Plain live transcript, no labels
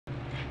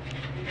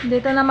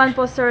Dito naman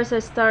po sir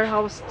sa Star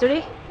House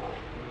 3.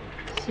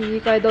 Si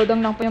Kuya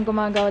Dodong lang po yung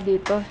gumagawa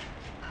dito.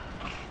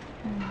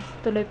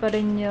 Tuloy pa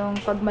rin yung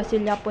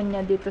pagmasilya po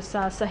niya dito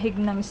sa sahig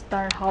ng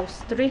Star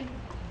House 3.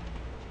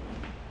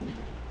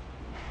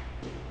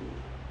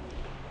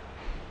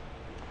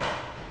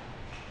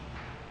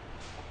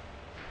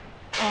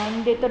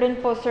 Dito rin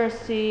po sir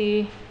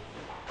si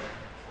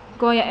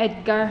Kuya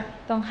Edgar.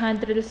 Itong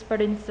handrails pa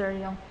rin sir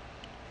yung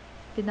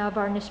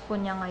pinavarnish po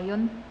niya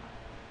ngayon.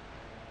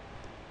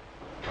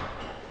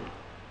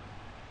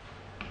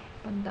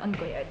 Pandaan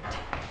Kuya Ed.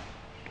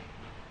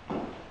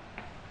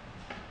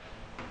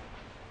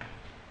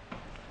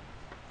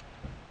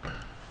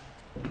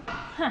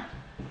 Ha!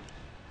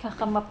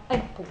 Kakamap. Ay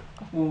po.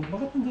 Oh,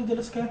 bakit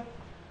nandudulas ka?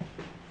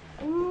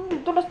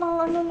 Tulas ng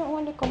ano ng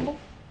alikabok.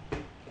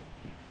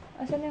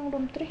 Asan yung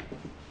room 3?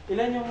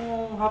 Ilan yung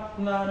half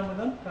na ano mo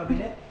doon?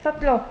 Cabinet?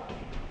 3.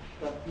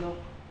 Tatlo.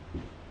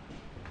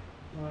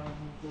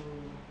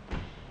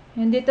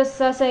 Yan dito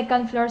sa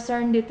second floor sir,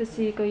 dito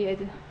si Kuya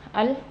Ed.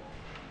 Al?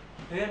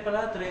 Ayan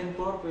pala, 3 and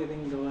 4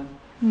 pwedeng gawan.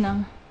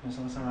 Nang.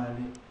 Masang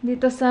sangali.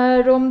 Dito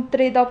sa room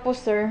 3 daw po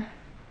sir.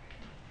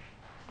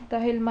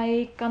 Dahil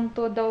may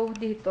kanto daw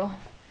dito.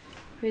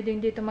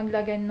 Pwedeng dito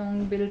maglagay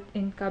ng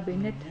built-in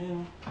cabinet.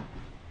 Ayan.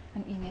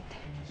 Ang init.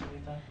 Ayan,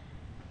 salita.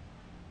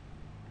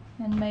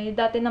 Yan, may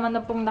dati naman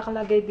na pong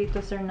nakalagay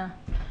dito sir na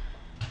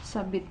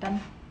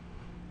sabitan.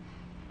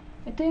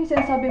 Ito yung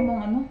sinasabi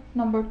mong ano,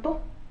 number 2.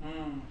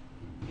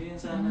 Ganyan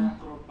sana,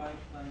 crop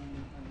pipe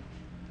ng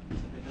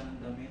sabitan ng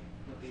damit.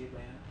 Pati ba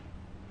yan?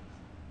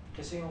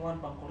 Kasi yung one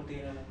pang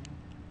kurtina lang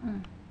yun.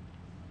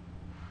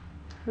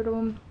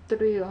 Room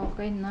 3,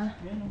 okay na.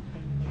 Yan o,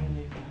 pagkakayan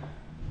dito.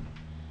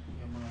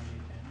 Yung mga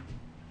dito.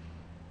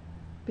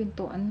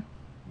 Pintuan.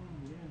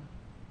 Yan.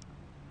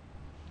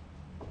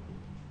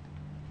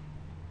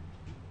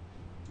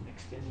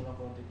 Extend mo lang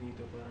konti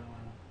dito para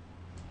ano.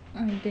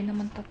 Hindi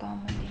naman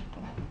tatama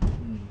dito.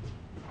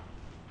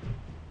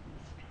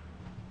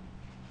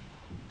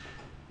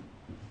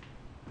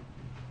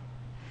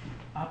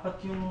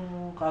 Apat yung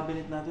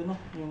cabinet natin, no?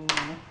 Yung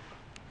ano?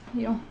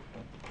 Yung.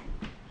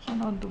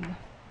 Sanado ba?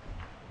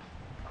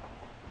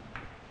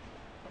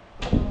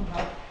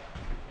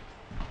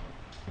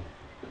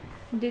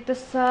 Dito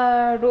sa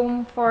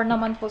room 4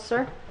 naman po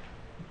sir.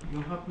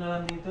 Yung half na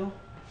lang dito.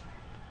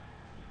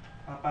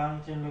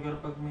 Papangit yung lugar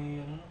pag may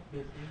ano,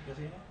 built-in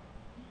kasi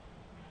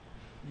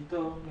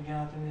dito,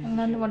 nagyan natin Ang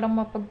ano, walang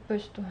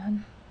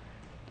mapagpwestuhan.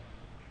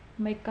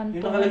 May kanto.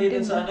 yung nakalagay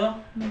dun sa ano?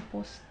 May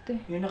poste.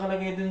 Yung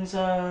nakalagay dun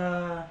sa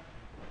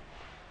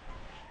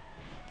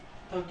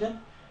tawag dyan?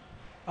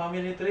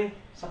 Family tree.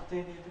 Sakto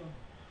yun dito.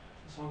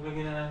 Tapos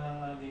maglagay na lang ng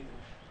ano dito.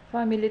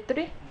 Family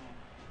tree?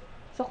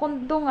 Sa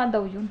kondo nga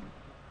daw yun.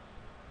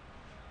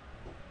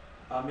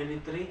 Family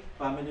tree.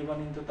 Family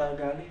 1 in total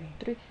galing.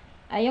 Tree.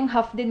 Ay, yung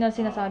half din na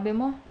sinasabi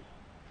mo.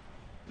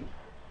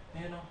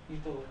 Ayan o,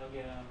 dito.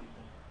 Lagyan na lang dito.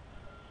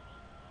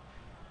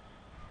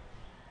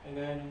 Kaya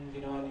gaya nung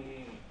ginawa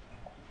ni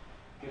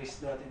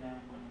Chris dati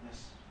na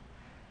bonus.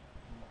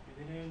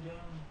 Pwede na yun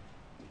dyan.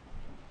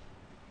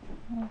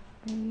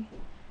 Okay.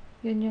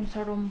 Yun yung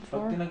sa room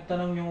Pag 4.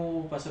 tinagtanong yung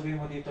uupa, sabihin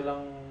mo dito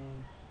lang,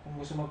 kung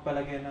gusto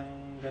magpalagay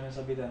ng ganun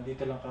sa bidan,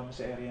 dito lang kamo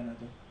sa area na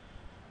to.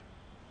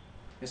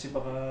 Kasi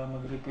baka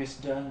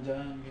mag-request dyan,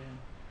 ganyan.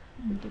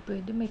 Hindi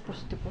pwede. May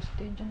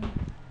poste-poste dyan.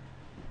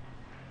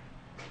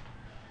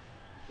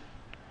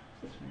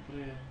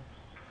 Siyempre,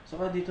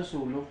 saka dito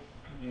sulok.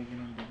 May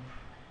ganun din.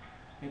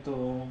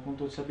 Ito, kung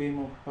sabihin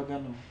mo, pag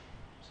ano,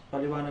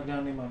 paliwanag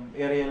lang ni ma'am,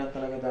 area lang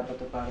talaga dapat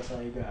to para sa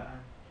higaan.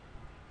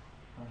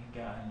 Ang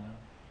higaan lang.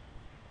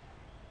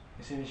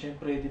 Kasi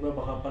siyempre, di ba,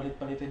 baka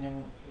palit-palitan yung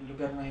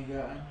lugar ng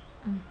higaan.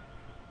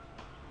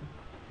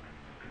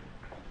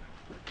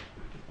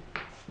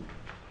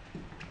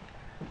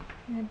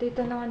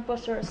 Dito naman po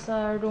sir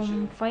sa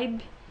room 5.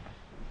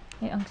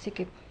 Ay, ang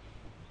sikip.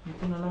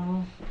 Dito na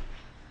lang, oh.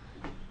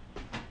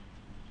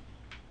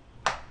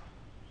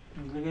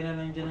 Naglagay na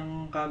lang dyan ng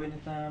cabinet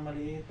na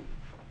maliit.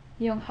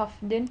 Yung half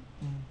din.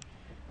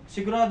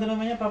 Sigurado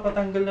naman yan,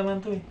 papatanggal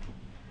naman to eh.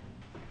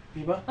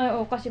 Diba? Ay,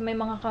 oo, kasi may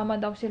mga kama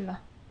daw sila.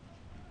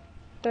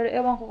 Pero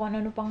ewan ko kung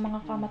ano pang mga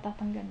kama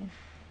tatanggalin.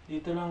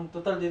 Dito lang,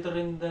 total dito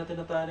rin dati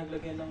na tayo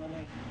naglagay ng ano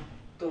eh.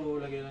 Ito,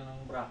 lagay lang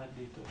ng bracket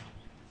dito.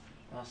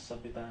 Tapos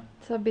sabitan.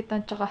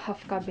 Sabitan tsaka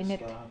half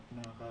cabinet. Tapos na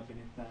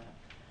cabinet na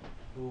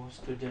buhos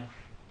to dyan.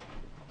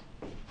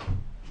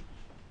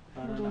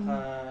 Para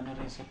naka ano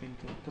rin sa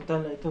pinto.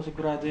 Total, ito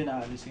sigurado yun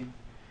aalisin.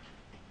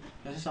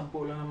 Kasi 10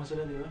 lang naman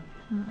sila, di ba?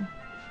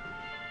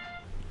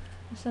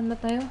 Saan na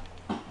tayo?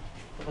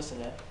 Tapos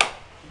na yan.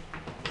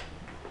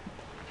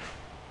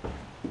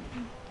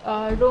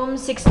 Room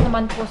 6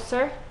 naman po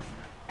sir.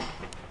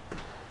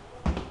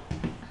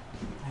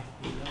 Ay,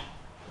 ilaw.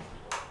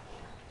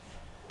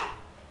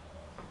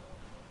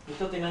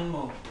 Ito, tingnan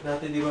mo.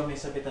 Dati di ba may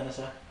sabitan na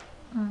siya?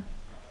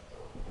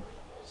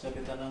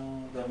 Sabitan ng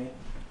damit.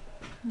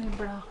 May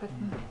bracket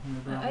na. May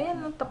bracket Ayan,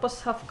 na.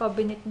 tapos half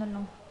cabinet na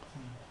lang.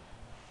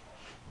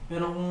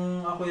 Pero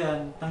kung ako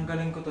yan,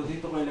 tanggalin ko to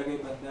dito ko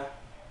ilagay banda.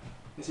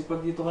 Kasi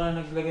pag dito ka na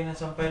naglagay ng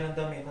sampay ng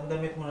damit, ang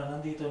damit mo na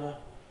nandito na.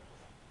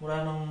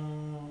 Wala nang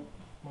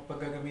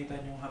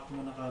mapagagamitan yung half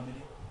mo na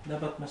cabinet.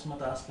 Dapat mas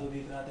mataas to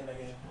dito natin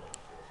lagay.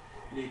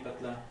 Lipat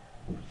lang.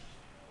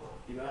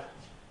 Diba?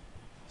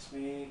 Tapos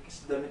may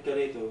damit ka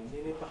rito, hindi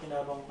may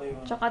pakinabang pa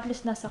yun. Tsaka at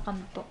least nasa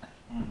kanto.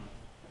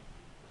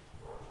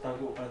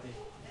 Tago pati.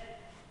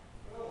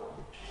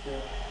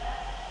 Kaya,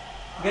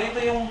 ganito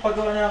yung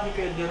paggawa na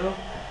kay Edgar. Oh.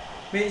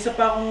 May isa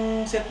pa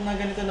akong set na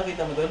ganito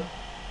nakita mo doon.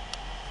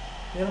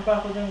 Meron pa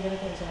ako doon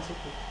ganito isang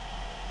set. Eh.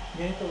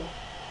 Ganito.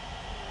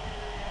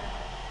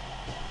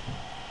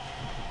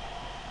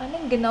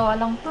 Anong ginawa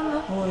lang to, no?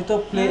 Oh,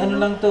 ito play ano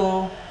lang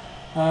to.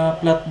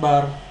 Flat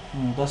bar.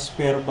 Tapos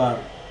spare bar.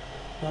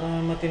 Para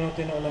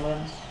matino-tino naman.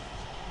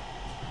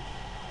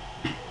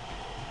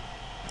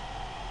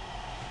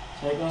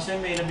 Sabi ko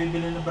sa'yo, may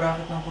nabibili na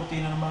bracket ng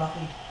kurtina na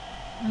malaki.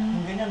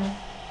 Yung ganyan, no?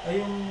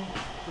 Ay, yung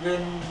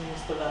ganyan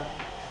install.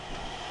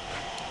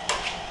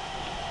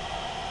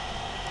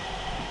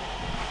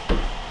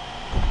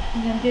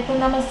 Yan, dito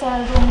naman sa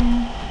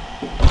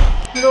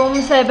room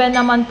 7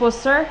 naman po,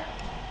 sir.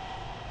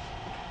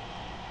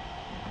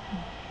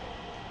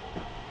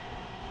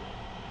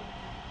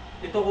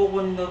 Ito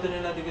kukunin daw ito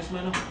nila Ate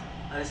Guzman, no?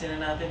 Alisin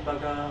na natin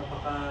baka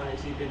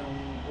isipin ng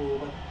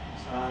uwan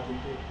sa atin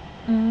to.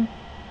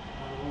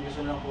 Kung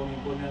gusto lang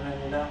kunin na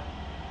nila.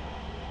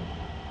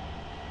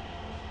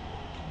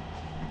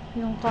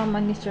 Yung kama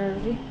ni Sir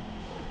Lee.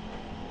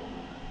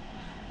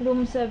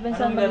 Room 7,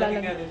 saan Anong ilalagay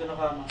nga maglalagay? dito na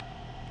kama?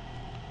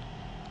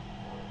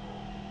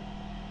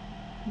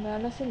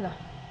 Bahala sila.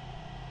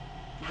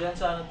 Diyan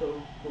sa ano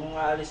to, kung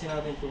aalisin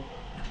natin to.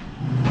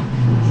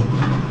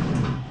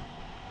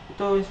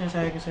 Ito yung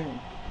sinasabi ko sa'yo.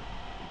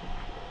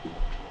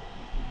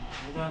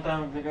 Dito na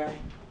tayo maglagay.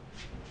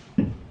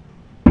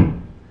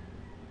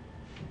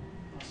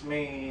 Mas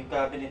may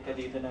cabinet ka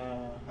dito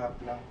na half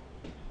lang.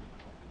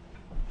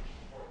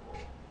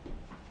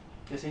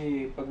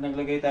 Kasi pag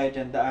naglagay tayo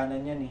dyan,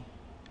 daanan yan eh.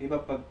 Diba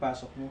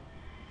pagpasok mo,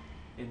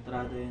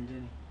 entrada yan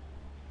dyan eh.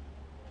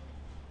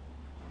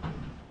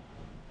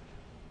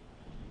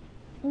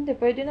 Hindi,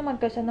 pwede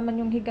naman kasi naman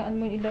yung higaan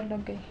mo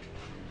ilalagay.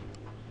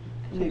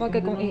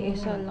 Sabagay kung ganda naman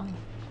iisa yan. lang.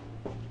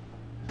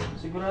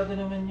 Sigurado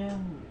naman yan,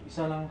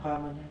 isa lang ang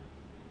kama niya.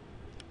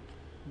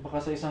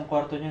 Baka sa isang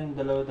kwarto niyan,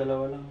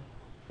 dalawa-dalawa lang.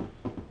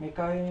 May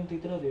kaya yung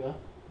titira, di ba?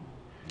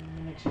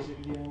 Hindi na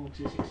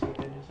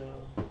magsisiksikan niya sa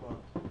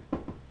kwarto.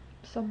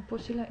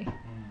 10 sila eh.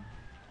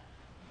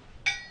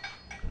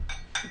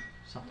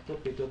 Sakto,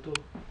 7 to.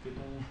 7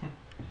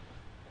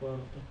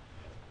 kwarto.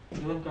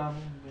 Doon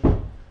kami.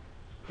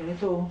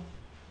 Ganito oh.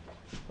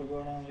 Pag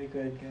walang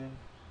required ka.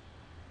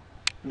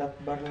 Flat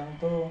bar lang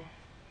to.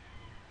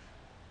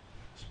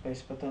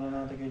 Spice pa to na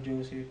natin kay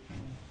Joseph.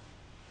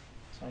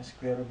 Sa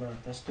square bar.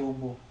 Tapos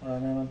tubo. Wala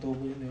na naman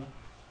tubo yun, di ba?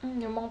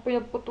 Yung mga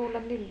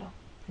pinagputulan nila.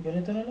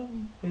 Ganito na lang.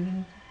 Pwede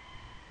na to.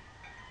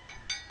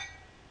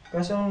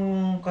 Kaso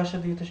ang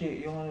kasya dito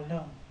siya, yung ano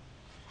lang.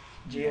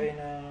 GI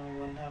na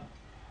 1/2.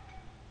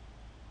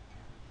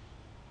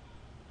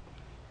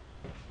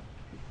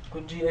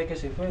 Kung GI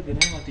kasi pwede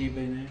na,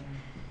 matibay na yun.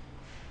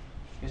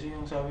 Kasi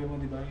yung sabi mo,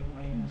 di ba?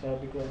 Yung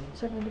sabi ko, ano?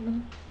 Sir, ano ba?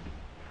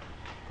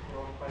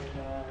 4-5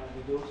 na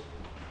reduce.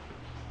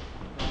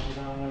 Ang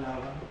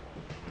nangangalaman.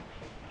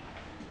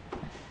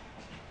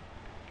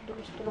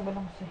 Gusto talaga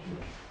lang sa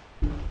hilo.